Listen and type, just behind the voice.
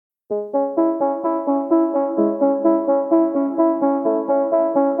Hello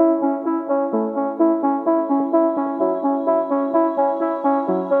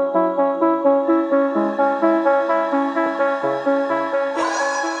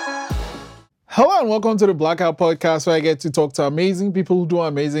and welcome to the Blackout Podcast, where I get to talk to amazing people who do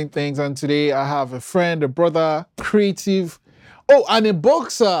amazing things. And today I have a friend, a brother, creative, and a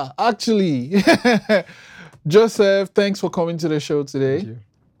boxer, actually. Joseph, thanks for coming to the show today. Thank you.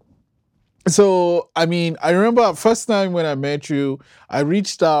 So, I remember first time when I met you, I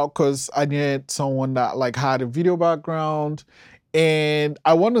reached out because I needed someone that had a video background. And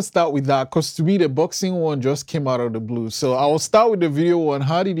I want to start with that because to me, the boxing one just came out of the blue. So I will start with the video one.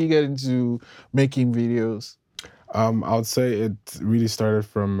 How did you get into making videos? I would say it really started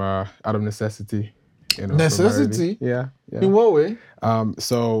from out of necessity. Necessity? Yeah. In what way?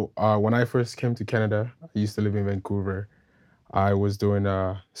 So when I first came to Canada, I used to live in Vancouver. I was doing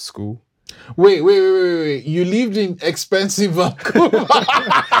school. Wait. You lived in expensive Vancouver.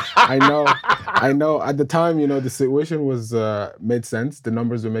 I know. At the time, the situation was made sense. The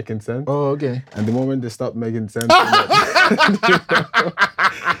numbers were making sense. Oh, okay. And the moment they stopped making sense,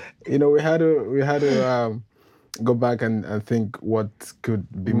 we had to go back and think what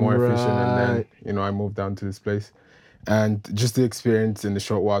could be more efficient. And then, I moved down to this place. And just the experience in the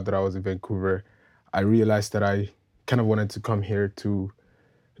short while that I was in Vancouver, I realized that I kind of wanted to come here to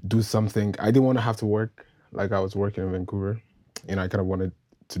do something. I didn't want to have to work like I was working in Vancouver. I kind of wanted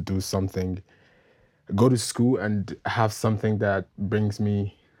to do something, go to school and have something that brings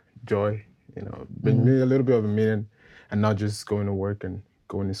me joy, bring me a little bit of a meaning, and not just going to work and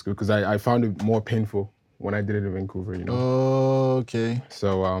going to school. Because I found it more painful when I did it in Vancouver, Oh, okay.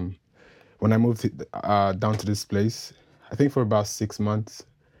 So when I moved down to this place, I think for about 6 months,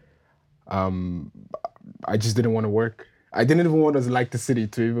 I just didn't want to work. I didn't even want to like the city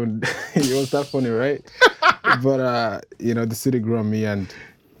to even, it was that funny, right? But, the city grew on me and,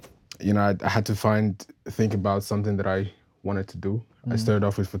 I had to think about something that I wanted to do. I started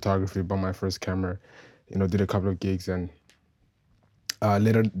off with photography, bought my first camera, did a couple of gigs, and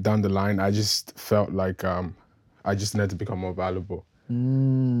later down the line, I just felt like I just needed to become more valuable.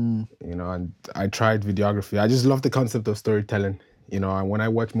 And I tried videography. I just love the concept of storytelling. And when I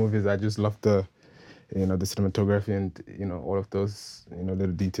watch movies, I just love the cinematography and, all of those,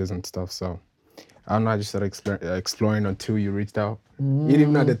 little details and stuff. So I don't know, I just started exploring until you reached out.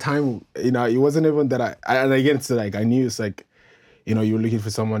 Even at the time, it wasn't even that and again, it's like, I knew it's like, you were looking for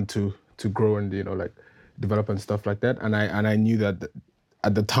someone to grow and, develop and stuff like that. And I knew that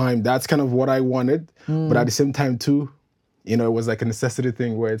at the time, that's kind of what I wanted. But at the same time too, it was like a necessity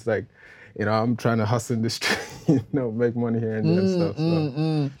thing where it's like, I'm trying to hustle in the street, make money here and there and stuff.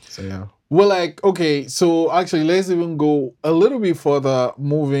 So yeah. Well, okay, so actually, let's even go a little bit further.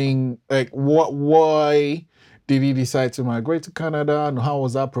 Moving, why did you decide to migrate to Canada, and how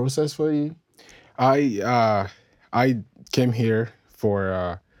was that process for you? I came here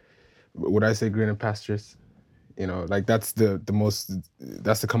for, would I say, greener pastures? That's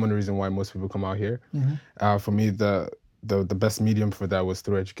that's the common reason why most people come out here. For me, the best medium for that was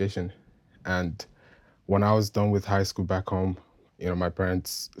through education. And when I was done with high school back home, my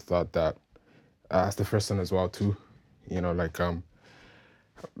parents thought that, as the first son as well too, come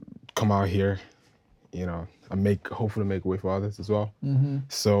out here, and hopefully make way for others as well.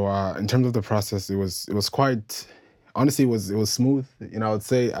 So in terms of the process, it was quite, honestly, it was smooth. I would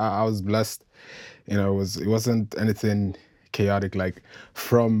say I was blessed. It wasn't anything chaotic. Like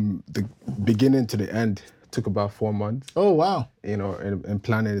from the beginning to the end, took about 4 months. Oh, wow. In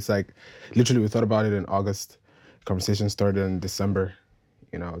planning, it's like literally we thought about it in August. Conversation started in December.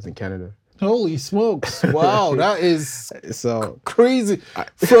 I was in Canada. Holy smokes. Wow, that is so crazy.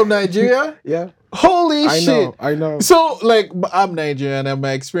 From Nigeria? Yeah. Holy shit. I know. So, I'm Nigerian and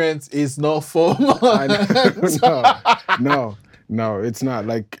my experience is not 4 months. No, it's not.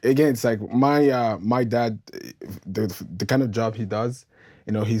 Like, again, it's like my dad, the kind of job he does,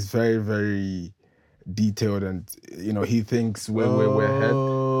 he's very, very detailed and, he thinks way ahead.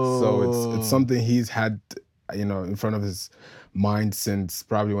 So it's something he's had, in front of his mind since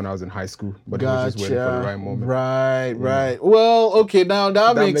probably when I was in high school, but he was just waiting for the right moment. Right. Well, okay, now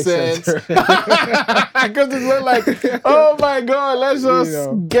that makes sense. Because it's not like, oh my God, let's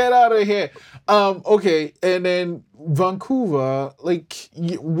just get out of here. Okay, and then Vancouver,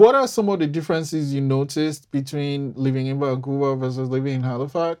 what are some of the differences you noticed between living in Vancouver versus living in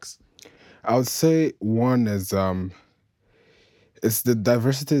Halifax? I would say one is it's the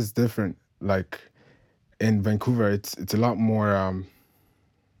diversity is different. Like in Vancouver, it's a lot more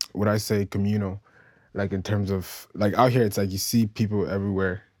would I say communal. Like in terms of out here, it's like you see people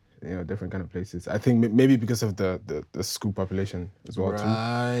everywhere. different kind of places. I think maybe because of the school population as well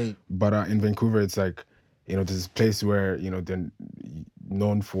too. But in Vancouver, it's like, there's a place where they're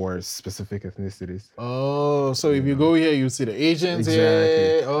known for specific ethnicities. Oh, so if you go here, you see the Asians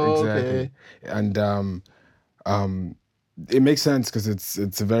here. Oh, okay. And it makes sense because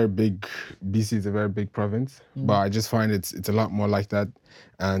it's a very big, BC is a very big province, but I just find it's a lot more like that,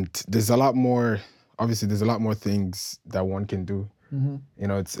 and there's a lot more. Obviously, there's a lot more things that one can do.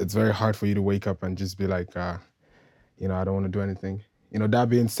 It's very hard for you to wake up and just be like, I don't want to do anything. That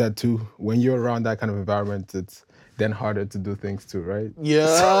being said too, when you're around that kind of environment, it's then harder to do things too, right?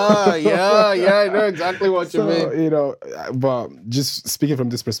 Yeah, I know exactly what you mean. But just speaking from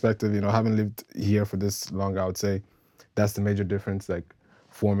this perspective, having lived here for this long, I would say that's the major difference. Like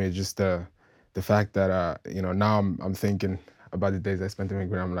for me, just the fact that now I'm thinking about the days I spent in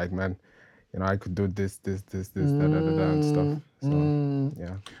Vancouver. I'm like, man, I could do this, da, and stuff. So,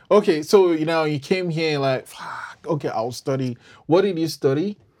 yeah. Okay, so you came here like, okay, I'll study. What did you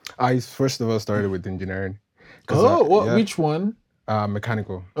study? I first of all started with engineering. Oh, which one?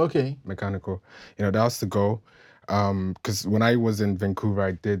 Mechanical. Okay. Mechanical. That was the goal. Because when I was in Vancouver,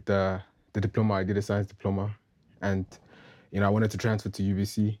 I did the diploma. I did a science diploma, and I wanted to transfer to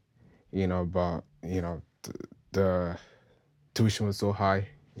UBC. But the tuition was so high.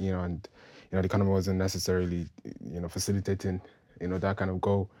 And the economy wasn't necessarily facilitating that kind of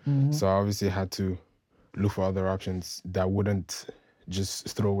goal. So I obviously had to look for other options that wouldn't just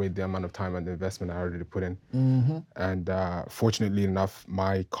throw away the amount of time and the investment I already put in. And fortunately enough,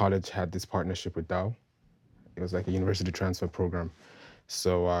 my college had this partnership with Dow. It was like a university transfer program.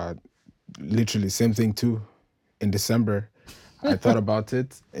 So literally same thing too. In December, I thought about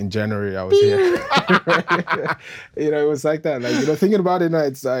it. In January, I was here. It was like that. Like, thinking about it now,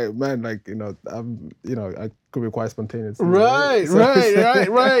 it's like, man, like, I could be quite spontaneous. Right.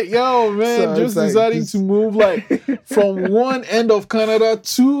 Yo, man, so just deciding to move like from one end of Canada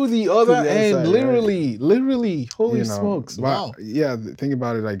to the other end. Literally. Holy smokes. Wow. Yeah, think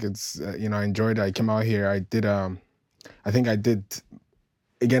about it. Like, it's, I enjoyed it. I came out here. I did,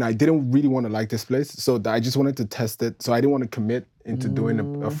 again, I didn't really want to like this place, so I just wanted to test it. So I didn't want to commit into doing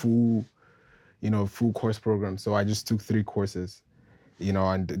a full, full course program. So I just took 3 courses,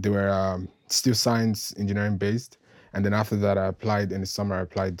 and they were still science engineering based. And then after that, I applied in the summer. I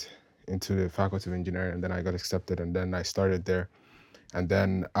applied into the Faculty of Engineering, and then I got accepted, and then I started there. And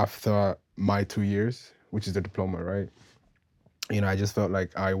then after my 2 years, which is the diploma, right? I just felt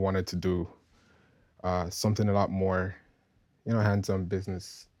like I wanted to do something a lot more, hands-on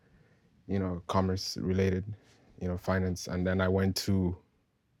business, commerce related, finance. And then I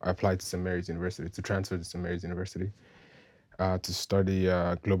applied to St. Mary's University, to transfer to St. Mary's University to study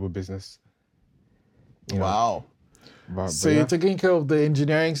global business. Wow. So you're taking care of the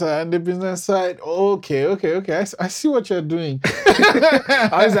engineering side and the business side. Okay. I see what you're doing.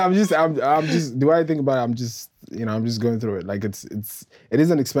 Honestly, I'm just. The way I think about it, I'm just going through it. Like it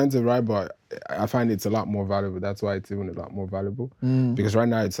isn't expensive, right? But I find it's a lot more valuable. That's why it's even a lot more valuable. Because right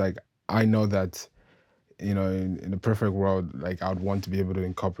now it's like I know that, in the perfect world, like I would want to be able to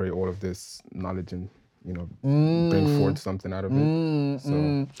incorporate all of this knowledge and bring forth something out of it.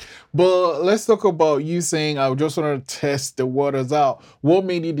 So, but let's talk about you saying I just want to test the waters out. What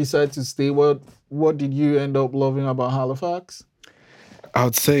made you decide to stay? What did you end up loving about Halifax? I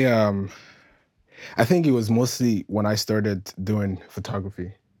would say I think it was mostly when I started doing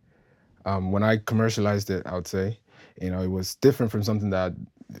photography. When I commercialized it, I would say, it was different from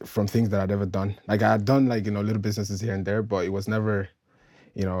from things that I'd ever done. Like I had done like, little businesses here and there, but it was never,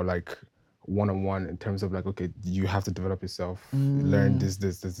 like one-on-one in terms of like, okay, you have to develop yourself, learn this,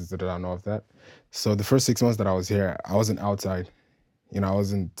 and all of that. So the first 6 months that I was here, I wasn't outside. I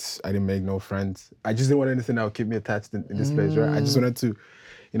didn't make no friends. I just didn't want anything that would keep me attached in this place, right? I just wanted to,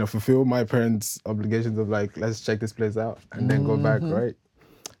 fulfill my parents' obligations of like, let's check this place out and then go back, right?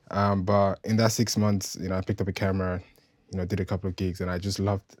 But in that 6 months, I picked up a camera, did a couple of gigs, and I just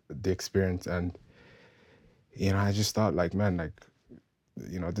loved the experience. And, I just thought like, man, like,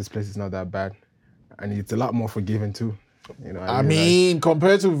 this place is not that bad. And it's a lot more forgiving too. I mean,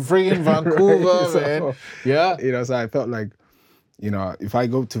 compared to freaking Vancouver, right? Man. Yeah. So I felt like, if I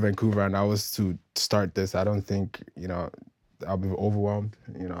go to Vancouver and I was to start this, I don't think, I'll be overwhelmed.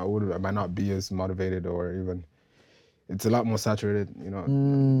 I might not be as motivated, or even, it's a lot more saturated,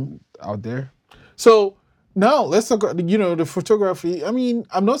 out there. So now let's talk about, the photography. I mean,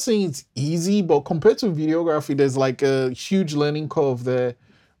 I'm not saying it's easy, but compared to videography, there's like a huge learning curve there.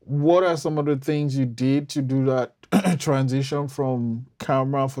 What are some of the things you did to do that transition from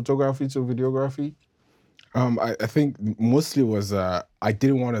camera photography to videography? I think mostly was I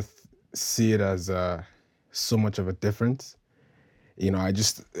didn't want to see it as so much of a difference. You know, I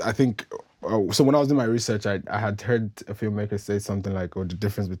think so when I was doing my research, I had heard a filmmaker say something like, "Oh, the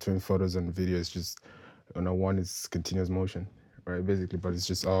difference between photos and video is just, you know, one is continuous motion, right? Basically, but it's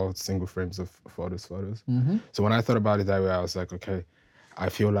just all single frames of photos. So when I thought about it that way, I was like, okay, I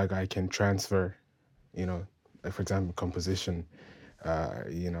feel like I can transfer, you know, like for example, composition,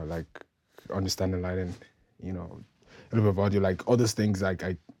 you know, like understanding lighting, you know, a little bit of audio, like all those things, like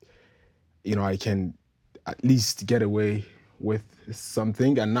you know, I can at least get away with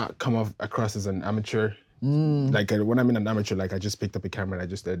something and not come off across as an amateur. Like when I'm in an amateur, like I just picked up a camera and I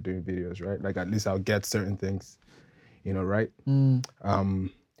just started doing videos, right? Like at least I'll get certain things, you know, right?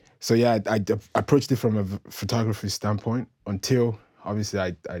 So yeah, I approached it from a photography standpoint until obviously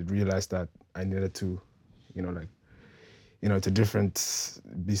I realized that I needed to, you know, like, you know, it's a different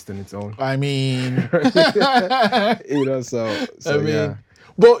beast in its own. I mean, you know, so I mean, yeah.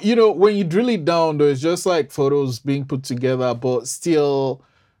 But you know, when you drill it down, though, it's just like photos being put together, but still,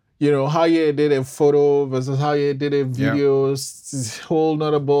 you know, how you did a photo versus how you did a video, it's a whole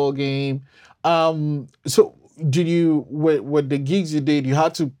nother ball game. So did you with the gigs you did, you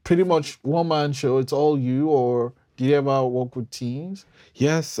had to pretty much one man show, it's all you, or did you ever work with teams?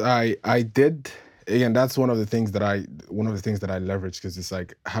 Yes, I did. Again, that's one of the things that I leveraged, because it's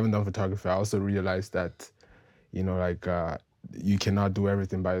like, having done photography, I also realized that, you know, like you cannot do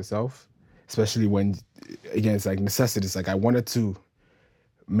everything by yourself, especially when, again, it's like necessity. It's like I wanted to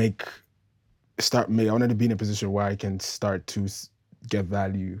I wanted to be in a position where I can start to get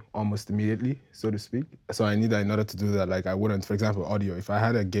value almost immediately, so to speak. So I knew that in order to do that, like I wouldn't, for example, audio, if I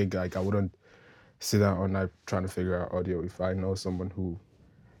had a gig, like I wouldn't sit down all night trying to figure out audio. If I know someone who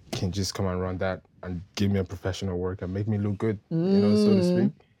can just come and run that and give me a professional work and make me look good, you know, so to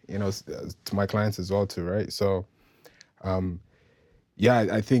speak, you know, to my clients as well too, right? So, yeah,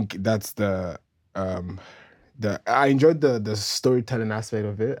 I think that's I enjoyed the storytelling aspect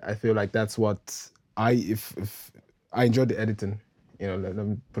of it. I feel like that's what if I enjoyed the editing, you know, let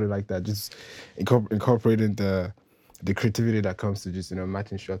me put it like that, just incorporating the creativity that comes to just, you know,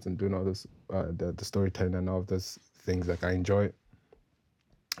 matching shots and doing all this, the storytelling and all of those things. Like I enjoy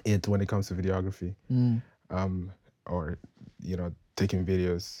it when it comes to videography, or, you know, taking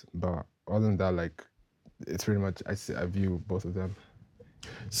videos. But other than that, like, it's pretty much, I view both of them.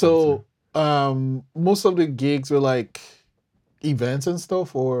 So most of the gigs were like events and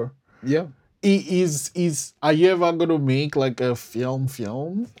stuff, or yeah. Are you ever gonna make like a film?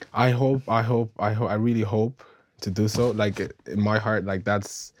 I really hope to do so. Like in my heart, like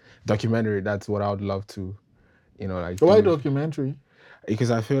that's documentary. That's what I would love to, you know, like. Why documentary?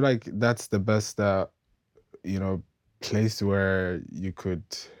 Because I feel like that's the best, you know, place where you could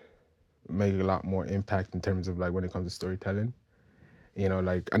make a lot more impact in terms of like when it comes to storytelling. You know,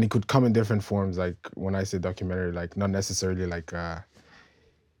 like, and it could come in different forms. Like when I say documentary, like not necessarily like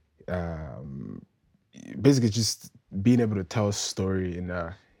basically just being able to tell a story in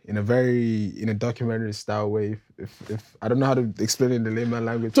a documentary style way. If I don't know how to explain it in the layman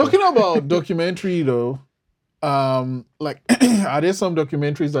language. Talking about documentary though, like are there some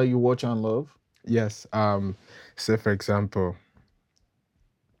documentaries that you watch and love? Yes. Say for example,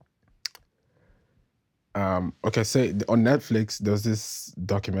 okay, say on Netflix, there's this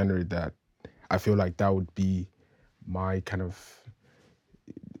documentary that I feel like that would be my kind of,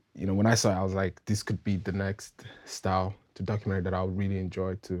 you know, when I saw it, I was like, this could be the next style to documentary that I would really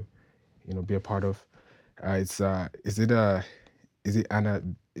enjoy to, you know, be a part of. Is it Anna?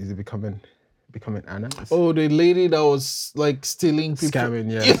 Is it becoming Anna? Oh, the lady that was like stealing people.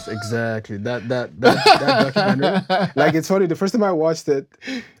 Scamming, yes, exactly. That documentary. Like, it's funny, the first time I watched it,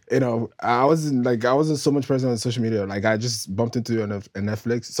 you know, I wasn't so much present on social media. Like I just bumped into it on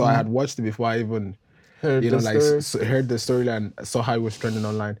Netflix. So I had watched it before I even heard the storyline, saw how it was trending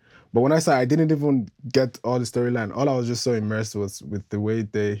online. But when I saw it, I didn't even get all the storyline. All I was just so immersed was with the way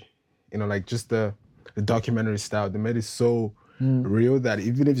they, you know, like just the documentary style. They made it so real that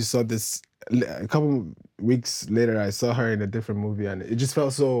even if you saw this a couple weeks later, I saw her in a different movie, and it just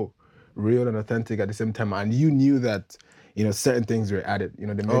felt so real and authentic at the same time. And you knew that, you know, certain things were added. You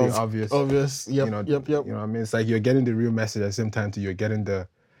know, they made it obvious. Obvious. Yep. You know, Yep. You know what I mean? It's like you're getting the real message at the same time too. You're getting the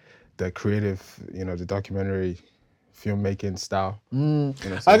creative, you know, the documentary filmmaking style. You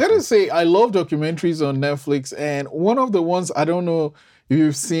know, I gotta say, I love documentaries on Netflix, and one of the ones, I don't know if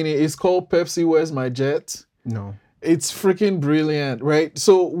you've seen it, it's called Pepsi Where's My Jet? No. It's freaking brilliant, right?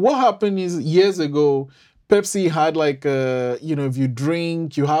 So what happened is years ago, Pepsi had like, you know, if you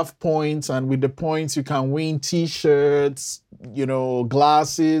drink, you have points, and with the points, you can win T-shirts, you know,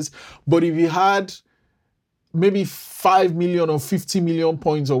 glasses. But if you had maybe 5 million or 50 million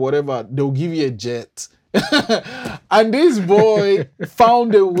points or whatever, they'll give you a jet. And this boy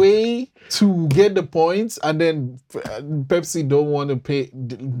found a way to get the points, and then Pepsi don't want to pay,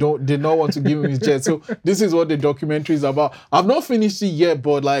 did not want to give him his jet. So this is what the documentary is about. I've not finished it yet,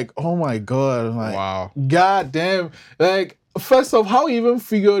 but like, oh my god, like, wow, god damn, like, first off, how he even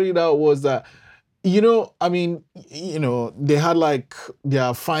figured it out was that, I mean, they had like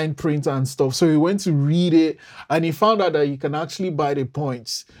their fine print and stuff. So he went to read it and he found out that you can actually buy the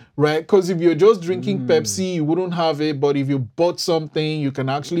points, right? Because if you're just drinking Pepsi, you wouldn't have it. But if you bought something, you can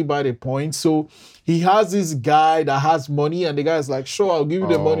actually buy the points. So he has this guy that has money, and the guy's like, sure, I'll give you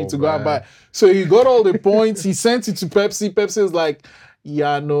the money to go and buy. So he got all the points. He sent it to Pepsi. Pepsi was like,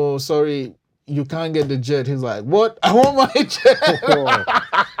 yeah, no, sorry, you can't get the jet. He's like, what? I want my jet.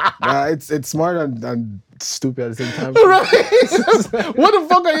 Nah, it's smart and stupid at the same time. Right? What the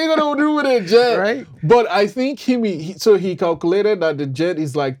fuck are you gonna do with a jet? Right? But I think he calculated that the jet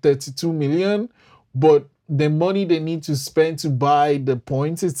is like 32 million, but the money they need to spend to buy the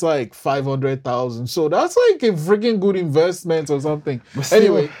points, it's like 500,000. So that's like a freaking good investment or something.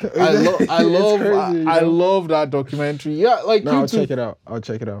 Anyway, I love that documentary. Yeah, like, no, I'll check it out.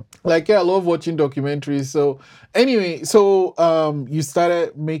 Like, yeah, I love watching documentaries. So anyway, you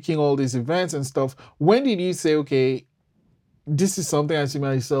started making all these events and stuff. When did you say, okay, this is something I see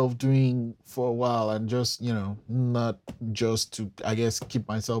myself doing for a while, and just, not just to, I guess, keep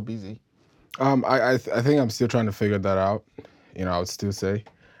myself busy? I think I'm still trying to figure that out. I would still say,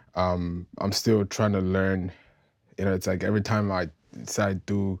 I'm still trying to learn. It's like every time I decide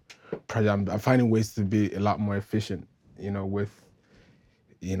to project, I'm finding ways to be a lot more efficient. With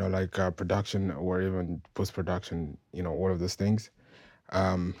like production or even post production. All of those things.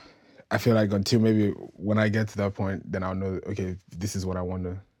 I feel like until maybe when I get to that point, then I'll know, okay, this is what I want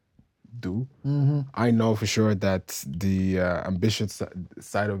to do. Mm-hmm. I know for sure that the ambitious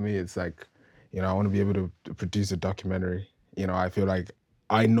side of me, it's like, I want to be able to produce a documentary. I feel like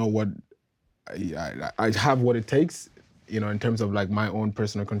I know what I have what it takes, in terms of like my own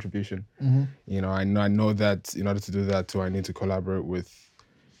personal contribution. Mm-hmm. I know that in order to do that too, I need to collaborate with,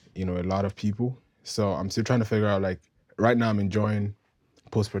 a lot of people. So I'm still trying to figure out, like, right now I'm enjoying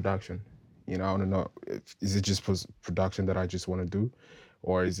post-production. I want to know, is it just post-production that I just want to do?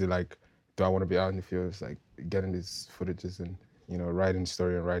 Or is it like, do I want to be out in the fields, like getting these footages and, writing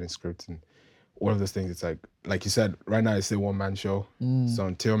story and writing scripts and all of those things? It's like you said, right now it's a one-man show. So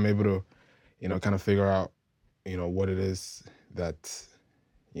until I'm able to, kind of figure out, what it is that,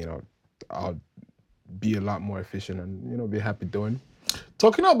 I'll be a lot more efficient and, be happy doing.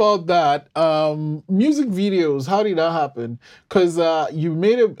 Talking about that, music videos, how did that happen? Because you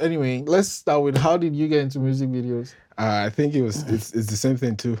made it, anyway, let's start with, how did you get into music videos? I think it's the same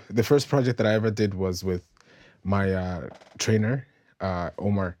thing too. The first project that I ever did was with my trainer,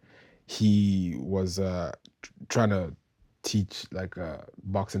 Omar. He was trying to teach like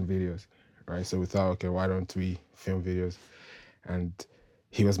boxing videos, right? So we thought, okay, why don't we film videos? And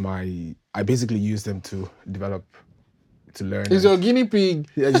he was I basically used him to learn. He's your guinea pig.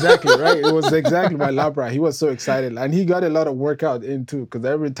 Yeah, exactly, right? It was exactly my lab rat. He was so excited. And he got a lot of workout in too, because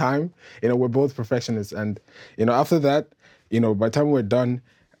every time, we're both perfectionists. And, after that, by the time we're done,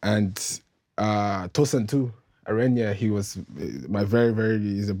 and Tosan too, Arenya, he was my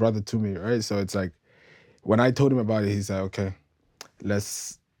he's a brother to me, right? So it's like, when I told him about it, he's like, okay,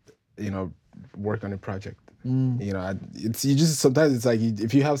 let's, work on a project. Sometimes it's like,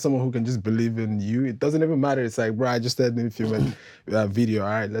 if you have someone who can just believe in you, it doesn't even matter. It's like, bro, I just started to film a video. All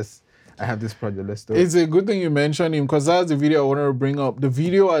right, I have this project. Let's do it. It's a good thing you mentioned him, because that's the video I wanted to bring up. The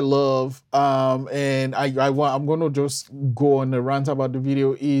video I love, and I'm going to just go on a rant about the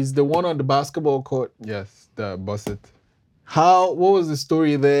video, is the one on the basketball court. Yes, the Bust It. What was the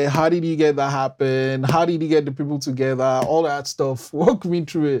story there? How did you get that happen? How did you get the people together? All that stuff. Walk me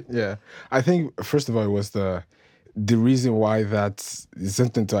through it. Yeah. I think, first of all, it was the reason why that's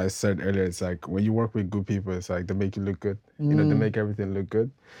something I said earlier. It's like, when you work with good people, it's like, they make you look good. They make everything look good.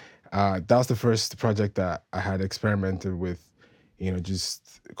 That was the first project that I had experimented with,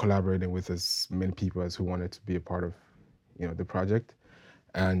 just collaborating with as many people as who wanted to be a part of, the project.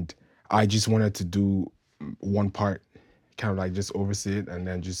 And I just wanted to do one part, kind of like just oversee it, and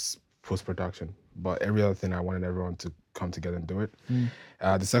then just post-production. But every other thing, I wanted everyone to come together and do it.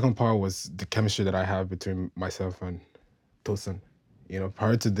 The second part was the chemistry that I have between myself and Tosan.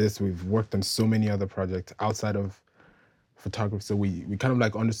 Prior to this, we've worked on so many other projects outside of photography, so we kind of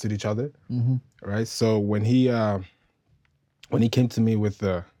like understood each other, right? So when he came to me with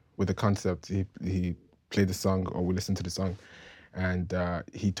the concept, he played the song, or we listened to the song, and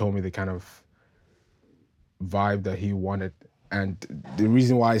he told me the kind of vibe that he wanted. And the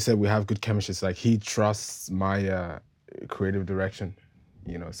reason why I said we have good chemistry is like he trusts my creative direction,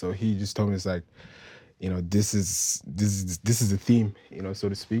 you know. So he just told me, it's like, you know, this is the theme, you know, so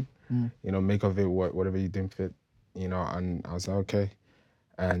to speak. You know, make of it whatever you deem fit, you know. And I was like, okay.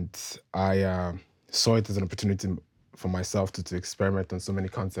 And I saw it as an opportunity for myself to experiment on so many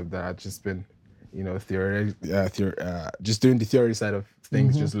concepts that I'd just been, you know, just doing the theory side of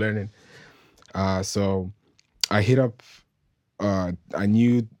things, just learning. So I hit up. I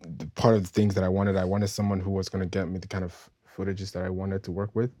knew part of the things that I wanted. I wanted someone who was going to get me the kind of footages that I wanted to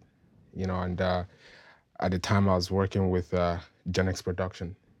work with, you know. And at the time, I was working with Gen X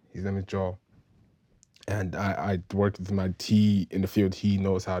Production. His name is Joel. And I worked with my T in the field. He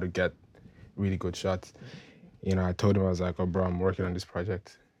knows how to get really good shots. You know, I told him, I was like, oh, bro, I'm working on this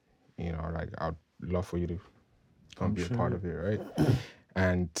project. You know, like, I'd love for you to come be a part of it, right?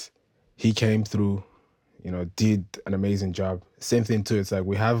 And he came through, you know, did an amazing job. Same thing too. It's like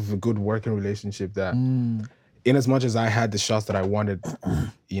we have a good working relationship that in as much as I had the shots that I wanted,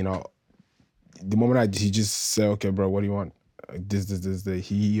 you know, the moment he just said, okay, bro, what do you want? This.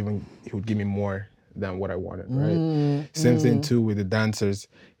 He would give me more than what I wanted, right? Same thing too with the dancers,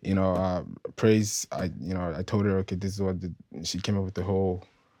 you know, Praise, I told her, okay, this is what she came up with the whole,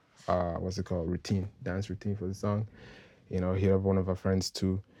 what's it called? Dance routine for the song. You know, hit up one of our friends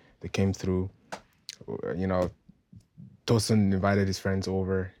too. They came through. You know, Tosin invited his friends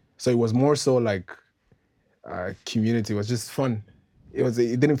over. So it was more so like community. It was just fun.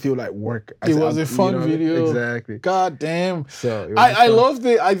 It didn't feel like work. It was a fun video. Exactly. God damn. So I love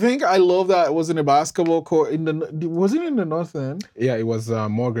I think I love that it was in a basketball court was it in the North End? Yeah, it was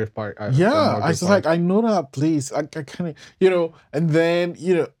Mulgrave Park. I was like, I know that place. I kind of, you know, and then,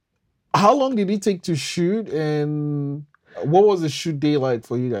 you know, how long did it take to shoot, and what was the shoot day like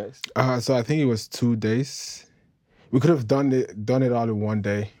for you guys? So I think it was 2 days. We could have done it all in one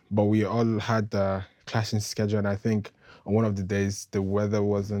day, but we all had the clashing schedule, and I think on one of the days the weather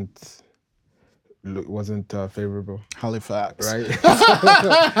wasn't favorable. Halifax, right?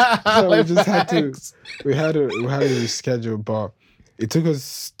 So we just had to reschedule, but it took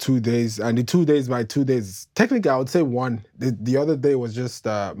us 2 days, and the 2 days by 2 days, technically I would say one. The other day was just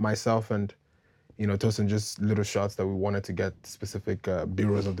myself and, you know, Tosin, just little shots that we wanted to get specific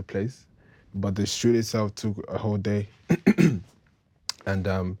bureaus of the place. But the shoot itself took a whole day. And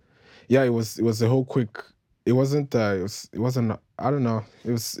yeah, it was a whole quick. It wasn't. I don't know.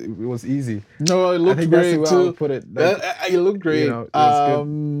 It was easy. No, it looked great too. I'll put it. Like, it looked great. You know, it was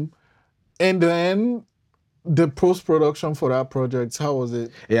good. And then the post-production for that project, how was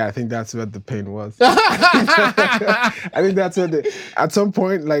it? Yeah, I think that's where the pain was. I think that's where at some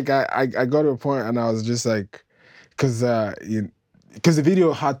point, like I got to a point and I was just like, because the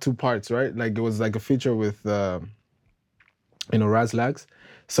video had 2 parts, right? Like it was like a feature with, you know, Raz Lags.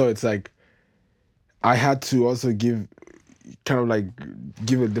 So it's like, I had to also give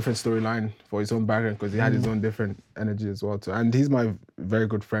a different storyline for his own background, because he had his own different energy as well too. And he's my very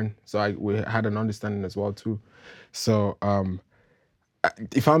good friend, so we had an understanding as well too. So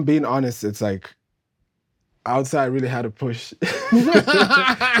if I'm being honest, it's like outside I really had to push. You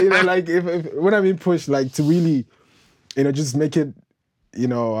know, like if when I mean push, like to really, you know, just make it, you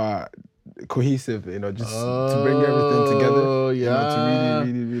know, cohesive, you know, just to bring everything together. Oh, yeah.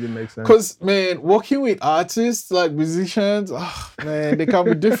 You know, to really make sense. Because, man, working with artists, like musicians, man, they can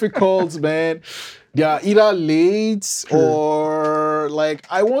be difficult, man. They are either late or like,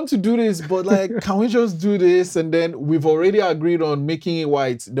 I want to do this, but like, can we just do this? And then we've already agreed on making it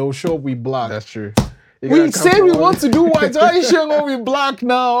white. They'll show up with black. That's true. We say we want to do white. Why are you showing up with black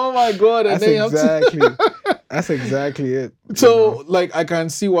now? Oh my God. And That's exactly it. So, like, I can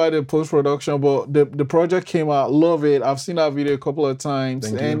see why the post-production, but the project came out. Love it. I've seen that video a couple of times.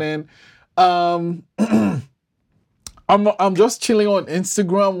 Thank you. And then I'm just chilling on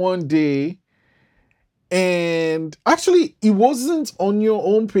Instagram one day, and actually it wasn't on your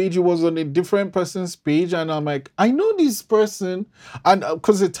own page, it was on a different person's page, and I'm like, I know this person, and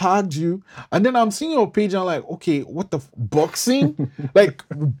because it tagged you, and then I'm seeing your page and I'm like, okay, what the boxing? Like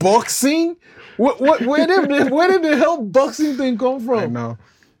boxing? Where did the hell boxing thing come from? I know.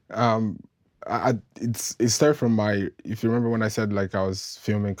 It started from if you remember when I said like I was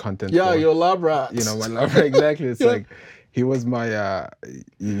filming content. Yeah, your lab rat. You know, my lab rat, exactly. It's like he was my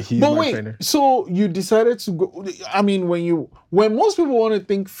he's my trainer. So you decided to go. I mean, when most people want to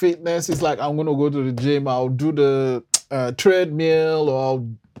think fitness, it's like, I'm gonna go to the gym, I'll do the treadmill, or I'll,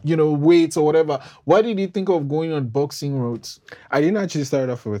 you know, weights or whatever. Why did you think of going on boxing routes? I didn't actually start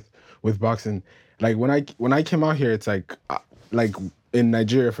off with boxing. Like when I came out here, it's like in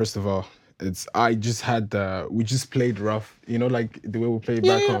Nigeria, first of all, I just had we just played rough, you know, like the way we played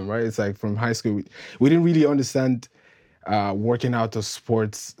back home, right? It's like from high school, we didn't really understand working out of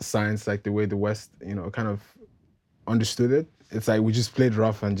sports science like the way the West, you know, kind of understood it. It's like we just played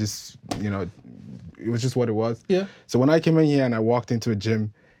rough and just, you know, it was just what it was. Yeah. So when I came in here and I walked into a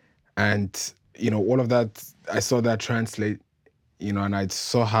gym and, you know, all of that, I saw that translate, you know, and I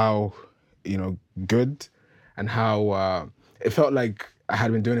saw how, you know, good and how it felt like I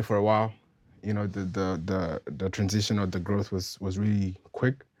had been doing it for a while. You know, the transition or the growth was really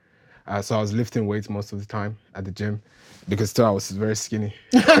quick. So I was lifting weights most of the time at the gym because still I was very skinny.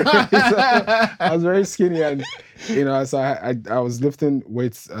 So I was very skinny and, you know, so I was lifting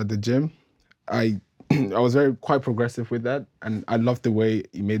weights at the gym. I was quite progressive with that and I loved the way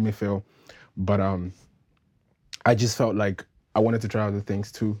it made me feel. But I just felt like I wanted to try other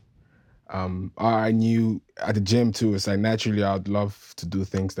things too. I knew at the gym too, it's like naturally I'd love to do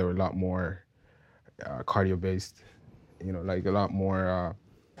things that were a lot more cardio based, you know, like a lot more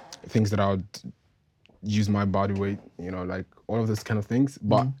things that I would use my body weight, you know, like all of those kind of things.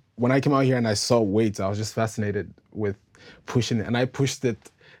 But when I came out here and I saw weights, I was just fascinated with pushing it. And I pushed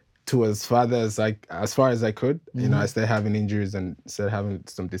it to as far as I could. You know, I started having injuries and started having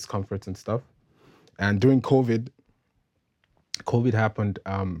some discomforts and stuff. And during COVID happened,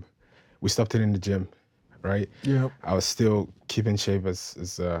 we stopped it in the gym, right? Yeah. I was still keeping shape as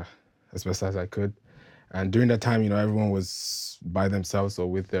best as I could. And during that time, you know, everyone was by themselves or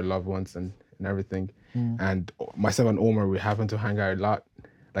with their loved ones and everything. And myself and Omar, we happened to hang out a lot.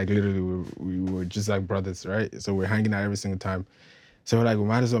 Like literally, we were just like brothers, right? So we're hanging out every single time. So we're like, we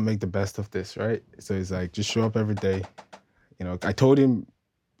might as well make the best of this, right? So it's like, just show up every day. You know, I told him,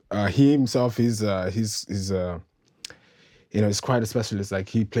 he himself, he's you know, he's quite a specialist. Like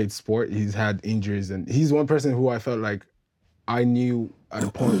he played sport, he's had injuries, and he's one person who I felt like I knew at a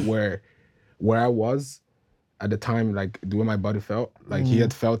point where I was at the time, like the way my body felt, like he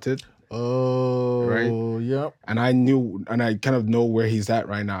had felt it. Oh, right? Yep. And I knew, and I kind of know where he's at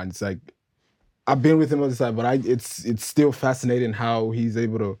right now. And it's like, I've been with him all the time, but it's still fascinating how he's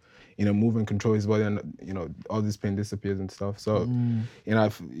able to, you know, move and control his body, and you know, all this pain disappears and stuff. So, you know,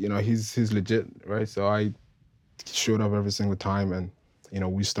 he's legit, right? So I showed up every single time, and you know,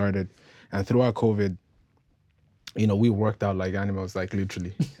 we started, and throughout COVID, you know, we worked out like animals, like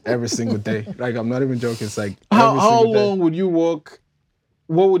literally every single day. Like I'm not even joking. It's like how long would you walk?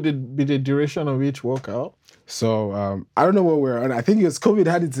 What would be the duration of each workout? So I don't know what we're on. I think it's COVID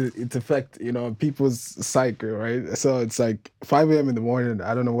had its effect, you know, people's psyche, right? So it's like 5 a.m. in the morning.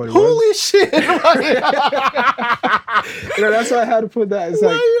 I don't know what it was. Holy shit! You know, that's why I had to put that. It's why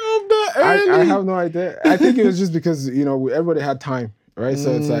like you up that early? I have no idea. I think it was just because, you know, everybody had time, right?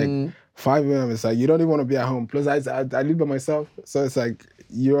 So it's like 5 a.m. It's like you don't even want to be at home. Plus I live by myself, so it's like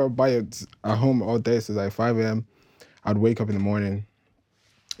you're at home all day. So it's like 5 a.m. I'd wake up in the morning.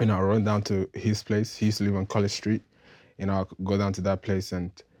 You know, I'll run down to his place. He used to live on College Street. You know, I'll go down to that place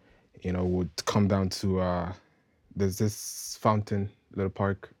and, you know, would come down to, there's this fountain, little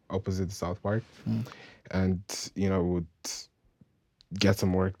park opposite the South Park. And, you know, would get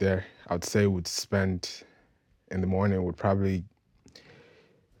some work there. I'd say would spend in the morning, would probably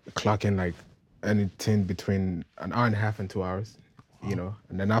clock in like anything between an hour and a half and 2 hours, you know.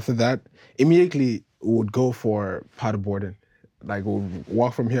 And then after that, immediately would go for paddleboarding. Like we'll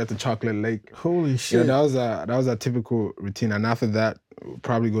walk from here to Chocolate Lake. Holy shit! You know, that was a typical routine, and after that, we'll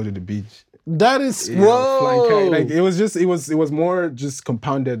probably go to the beach. That is whoa! Like it was more just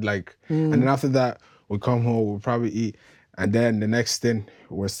compounded. Like, and then after that, we come home, we'll probably eat, and then the next thing,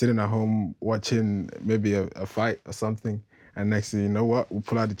 we're sitting at home watching maybe a fight or something. And next thing you know what, we'll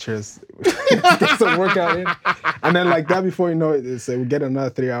pull out the chairs, get some workout in. And then like that before you know it, we get another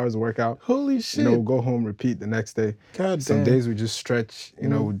 3 hours of workout. Holy shit. You know, we'll go home, repeat the next day. God Some damn. days we just stretch, you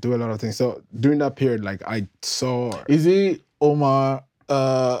know, we do a lot of things. So during that period, like I saw... Is he, Omar,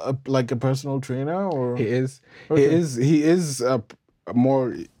 like a personal trainer or? He is. Okay. He is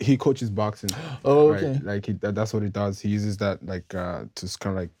he coaches boxing. Oh, right? okay. Like that's what he does. He uses that like to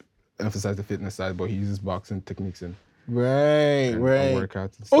kind of like emphasize the fitness side, but he uses boxing techniques and right.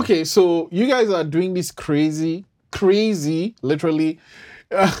 workouts and stuff. Okay, so you guys are doing this crazy, literally,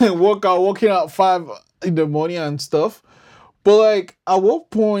 working out 5 in the morning and stuff. But like, at what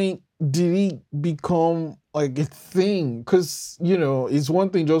point did it become like a thing? Because, you know, it's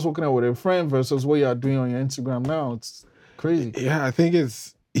one thing just working out with a friend versus what you are doing on your Instagram now. It's crazy. Yeah, I think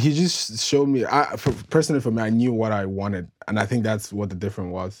he just showed me. Personally, for me, I knew what I wanted, and I think that's what the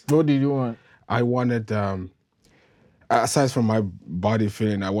difference was. What did you want? I wanted, aside from my body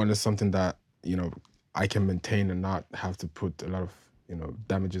feeling, I wanted something that, you know, I can maintain and not have to put a lot of,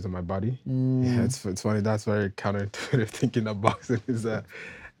 damages on my body. Yeah, it's funny. That's very counterintuitive thinking that boxing is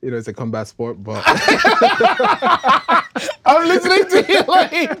it's a combat sport, but I'm listening to you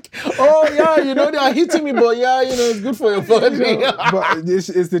like, oh yeah, they are hitting me, but yeah, it's good for your body. But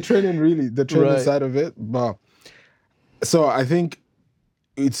it's the training, really, the training side of it. But so I think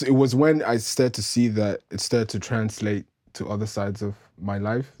it was when I started to see that it started to translate to other sides of my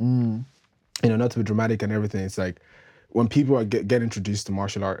life. Not to be dramatic and everything. It's like when people get introduced to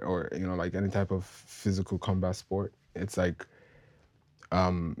martial art or like any type of physical combat sport, it's like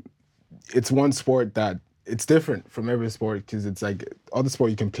it's one sport that it's different from every sport because it's like other sport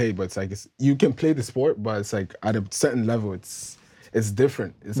you can play, but it's like you can play the sport, but it's like at a certain level it's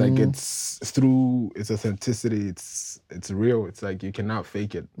different. It's like it's through its authenticity, it's real. It's like you cannot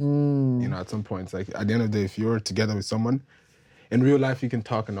fake it. At some point, it's like at the end of the day, if you're together with someone in real life, you can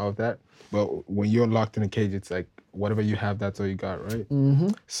talk and all of that, but when you're locked in a cage, it's like whatever you have, that's all you got, right?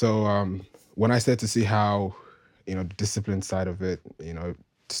 So when I started to see how the discipline side of it,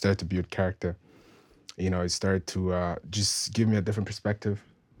 started to build character, it started to just give me a different perspective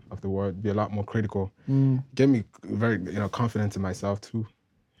of the world, be a lot more critical, get me very confident in myself too,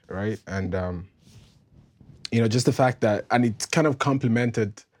 right? And just the fact that, and it kind of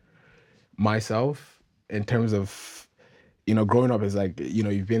complemented myself in terms of growing up is like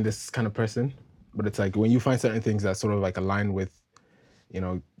you've been this kind of person, but it's like when you find certain things that sort of like align with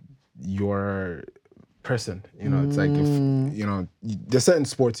your person, it's like if there's certain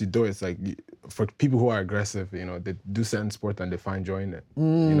sports you do, it's like for people who are aggressive, they do certain sports and they find joy in it.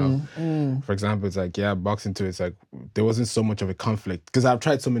 For example, it's like boxing too, it's like there wasn't so much of a conflict because I've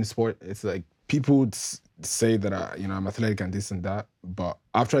tried so many sports. It's like people would say that I'm athletic and this and that, but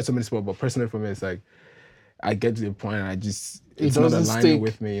I've tried so many sports, but personally for me it's like I get to the point and it's not aligning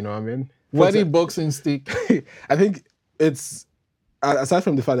with me, you know what I mean? Why did boxing stick? I think it's aside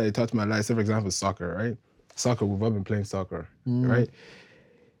from the fact that it taught my life, say for example, soccer, right? Soccer, we've all been playing soccer, right?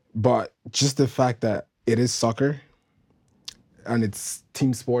 But just the fact that it is soccer and it's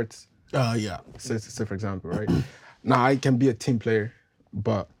team sports. Yeah. Say for example, right? Now I can be a team player,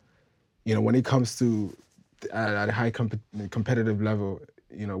 but when it comes to at a high competitive level,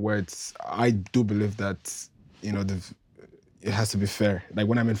 where I do believe that it has to be fair. Like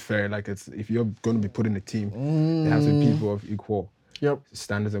when I mean fair, like if you're going to be put in a team, it has to be people of equal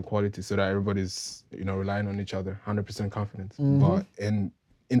standards and quality so that everybody's relying on each other, 100% confidence. But in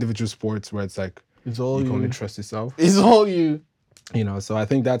individual sports where it's like you can only trust yourself, it's all you. So I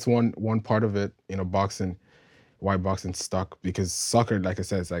think that's one part of it. Boxing, why boxing stuck, because soccer, like I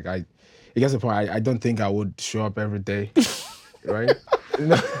said, it's like it gets to the point I don't think I would show up every day, right?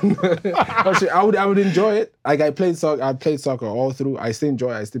 Actually, I would enjoy it. Like I played soccer all through. I still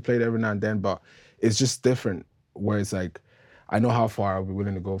enjoy it. I still play it every now and then, but it's just different. Where it's like I know how far I'll be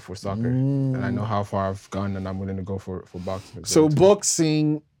willing to go for soccer, and I know how far I've gone, and I'm willing to go for boxing. So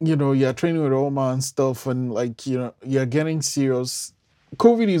boxing, you're training with Oma and stuff, and like you're getting serious.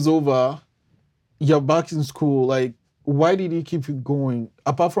 COVID is over. You're back in school. Like, why did you keep it going?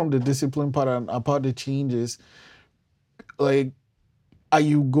 Apart from the discipline part and apart the changes, like, are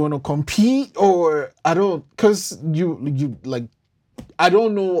you going to compete or I don't? Because you like, I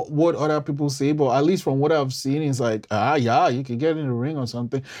don't know what other people say, but at least from what I've seen, it's like, you can get in the ring or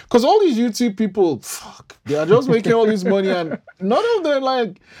something. Because all these YouTube people, they are just making all this money, and none of them,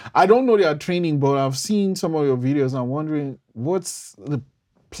 like, I don't know their training, but I've seen some of your videos, and I'm wondering, what's the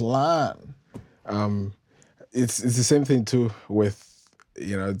plan? It's the same thing too with,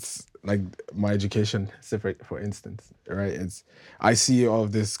 it's like my education, for instance, right? I see all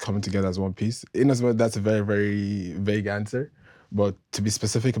of this coming together as one piece. In as well, that's a very, very vague answer. But to be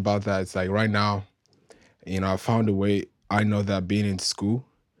specific about that, it's like right now, I found a way. I know that being in school,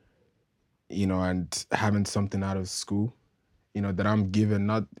 and having something out of school, that I'm given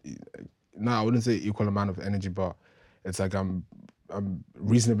I wouldn't say equal amount of energy, but it's like I'm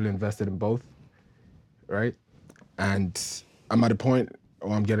reasonably invested in both, right? And I'm at a point,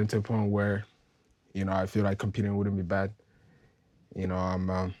 or I'm getting to a point where, I feel like competing wouldn't be bad.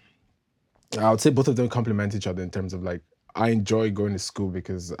 I would say both of them complement each other in terms of like, I enjoy going to school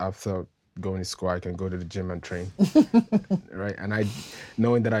because after going to school, I can go to the gym and train, right? And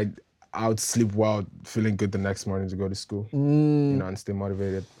knowing that I would sleep well, feeling good the next morning to go to school, and stay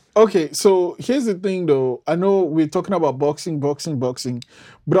motivated. Okay, so here's the thing though. I know we're talking about boxing, but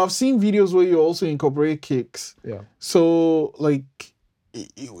I've seen videos where you also incorporate kicks. Yeah. So like,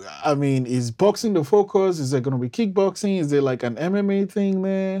 I mean, is boxing the focus? Is there going to be kickboxing? Is there like an MMA thing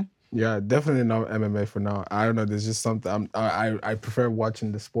there? Yeah, definitely not MMA for now. I don't know. There's just something. I prefer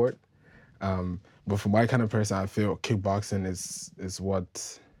watching the sport. But for my kind of person, I feel kickboxing is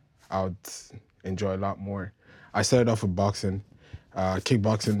what I would enjoy a lot more. I started off with boxing.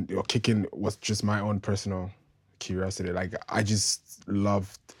 Kickboxing or kicking was just my own personal curiosity. Like I just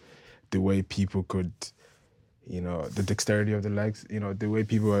loved the way people could, the dexterity of the legs. The way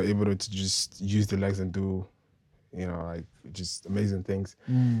people are able to just use the legs and do, like just amazing things.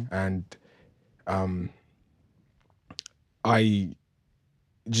 And I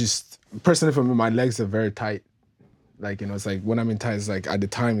just personally for me, my legs are very tight. Like, it's like when I'm in tight, it's like at the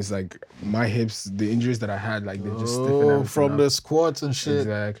time, it's like my hips, the injuries that I had, like they just stiffen everything from up. the squats and shit.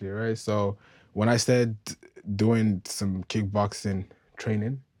 Exactly, right? So when I started doing some kickboxing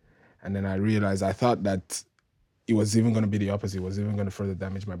training, and then I realized I thought that it was even going to be the opposite. It was even going to further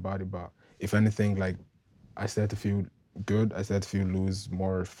damage my body. But if anything, like I started to feel good. I started to feel loose,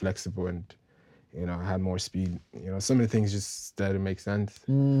 more flexible, and I had more speed. So many things just started to make sense.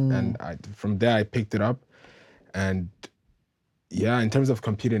 And from there, I picked it up. And yeah, in terms of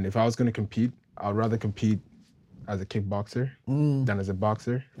competing, if I was going to compete, I'd rather compete as a kickboxer than as a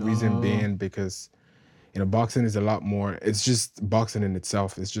boxer. Reason being because, boxing is a lot more, it's just boxing in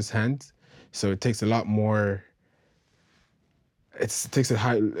itself. It's just hands. So it takes a lot more, it takes a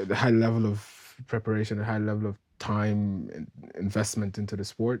high level of preparation, a high level of time and investment into the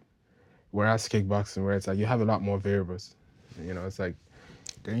sport. Whereas kickboxing, where it's like you have a lot more variables. It's like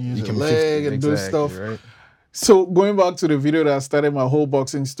you can leg and do stuff. Right? So going back to the video that started my whole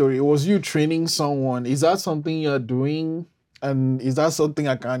boxing story, it was you training someone. Is that something you're doing? And is that something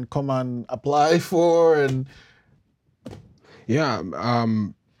I can come and apply for? And yeah,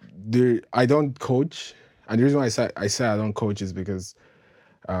 I don't coach, and the reason why I say I don't coach is because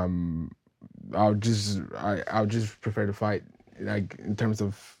I'll just prefer to fight. Like in terms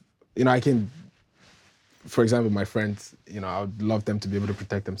of I can. For example, my friends, I would love them to be able to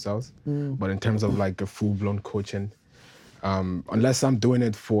protect themselves. But in terms of like a full-blown coaching, unless I'm doing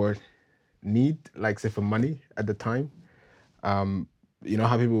it for need, like say for money at the time, you know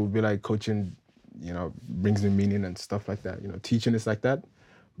how people will be like coaching, brings me meaning and stuff like that. Teaching is like that.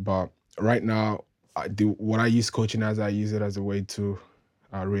 But right now, what I use coaching as, I use it as a way to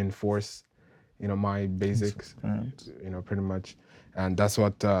reinforce, my basics, pretty much. And that's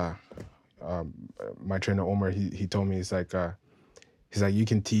what my trainer Omar, he told me, he's like you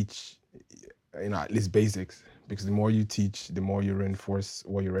can teach at least basics, because the more you teach, the more you reinforce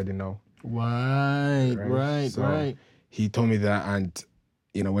what you already know. Right. He told me that, and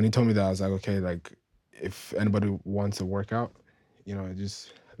when he told me that, I was like, okay, like if anybody wants a workout,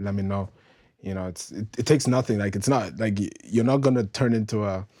 just let me know. It takes nothing. Like it's not like you're not gonna turn into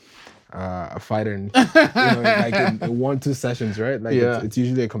a fighter in, like in 1-2 sessions, right? Like it's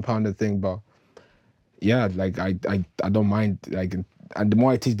usually a compounded thing, but yeah, like I don't mind, like, and the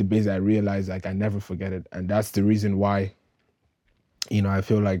more I teach the basics, I realize like I never forget it, and that's the reason why I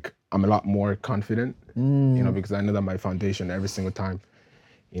feel like I'm a lot more confident, because I know that my foundation every single time,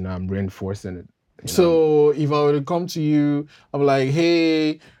 I'm reinforcing it. So if I were to come to you, I'm like,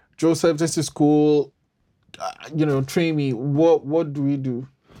 hey, Joseph, this is cool, train me. What do we do?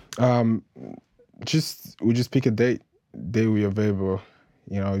 We just pick a day we're available,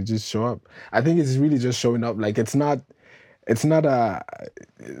 just show up. I think it's really just showing up. Like it's not like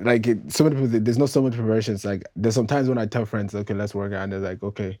so many people, there's not so much preparation. It's like there's sometimes when I tell friends, okay, let's work out, and they're like,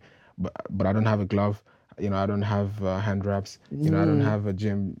 okay, but I don't have a glove, I don't have hand wraps, I don't have a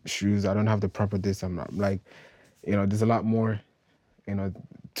gym shoes, I don't have the proper this. I'm not like, there's a lot more,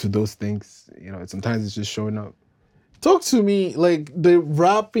 to those things. Sometimes it's just showing up. Talk to me, like the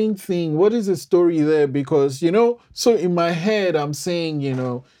rapping thing. What is the story there? Because, so in my head, I'm saying,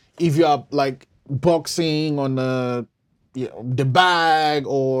 if you are like boxing on the bag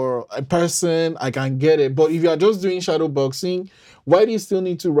or a person, I can get it. But if you are just doing shadow boxing, why do you still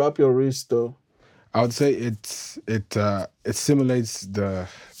need to wrap your wrist though? I would say it simulates the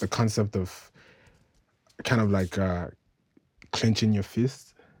concept of kind of like clenching your fist.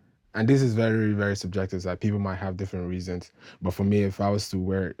 And this is very, very subjective. That people might have different reasons. But for me, if I was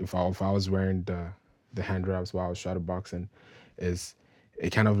wearing the hand wraps while I was shadow boxing, is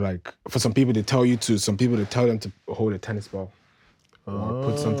it kind of like, for some people to tell them to hold a tennis ball or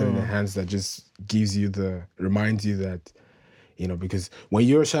put something in their hands that just reminds you that, because when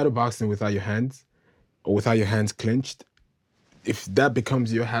you're shadow boxing without your hands or without your hands clenched, if that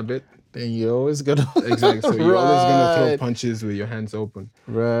becomes your habit, then you're always gonna exactly. So you're always gonna throw punches with your hands open.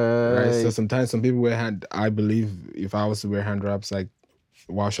 Right. So sometimes some people wear I believe if I was to wear hand wraps like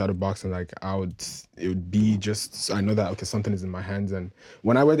while shadow boxing, like it would be just, I know that okay, something is in my hands. And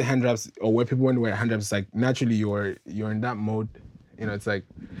when I wear the hand wraps, or where people want to wear hand wraps, it's like naturally you're in that mode. It's like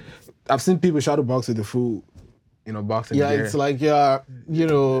I've seen people shadow box with the full, boxing gear. It's like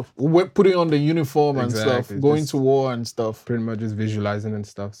putting on the uniform and stuff, going to war and stuff. Pretty much just visualizing and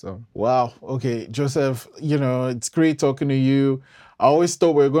stuff. So wow. Okay, Joseph. It's great talking to you. I always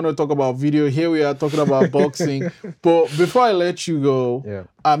thought we were going to talk about video. Here we are talking about boxing. But before I let you go,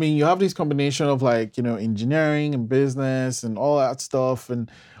 I mean, you have this combination of engineering and business and all that stuff and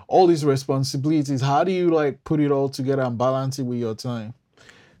all these responsibilities. How do you put it all together and balance it with your time?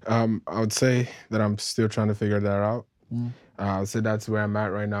 I would say that I'm still trying to figure that out. I would say that's where I'm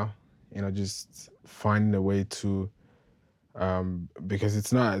at right now. Just finding a way to,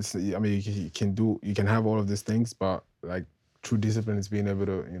 because I mean, you can have all of these things, but true discipline is being able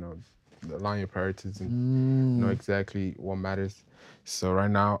to, align your priorities and know exactly what matters. So right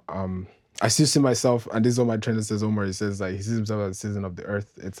now, I still see myself, and this is what my trainer says, Omar, he says he sees himself as a citizen of the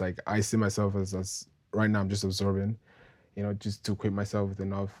earth. It's I see myself as right now I'm just absorbing, just to equip myself with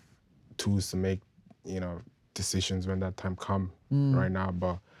enough tools to make, decisions when that time come right now.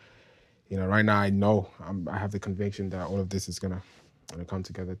 But, right now I know I have the conviction that all of this is gonna come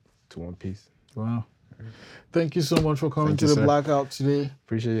together to one piece. Wow. Thank you so much for coming to the Blackout today.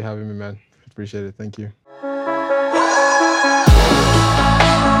 Appreciate you having me, man. Appreciate it. Thank you.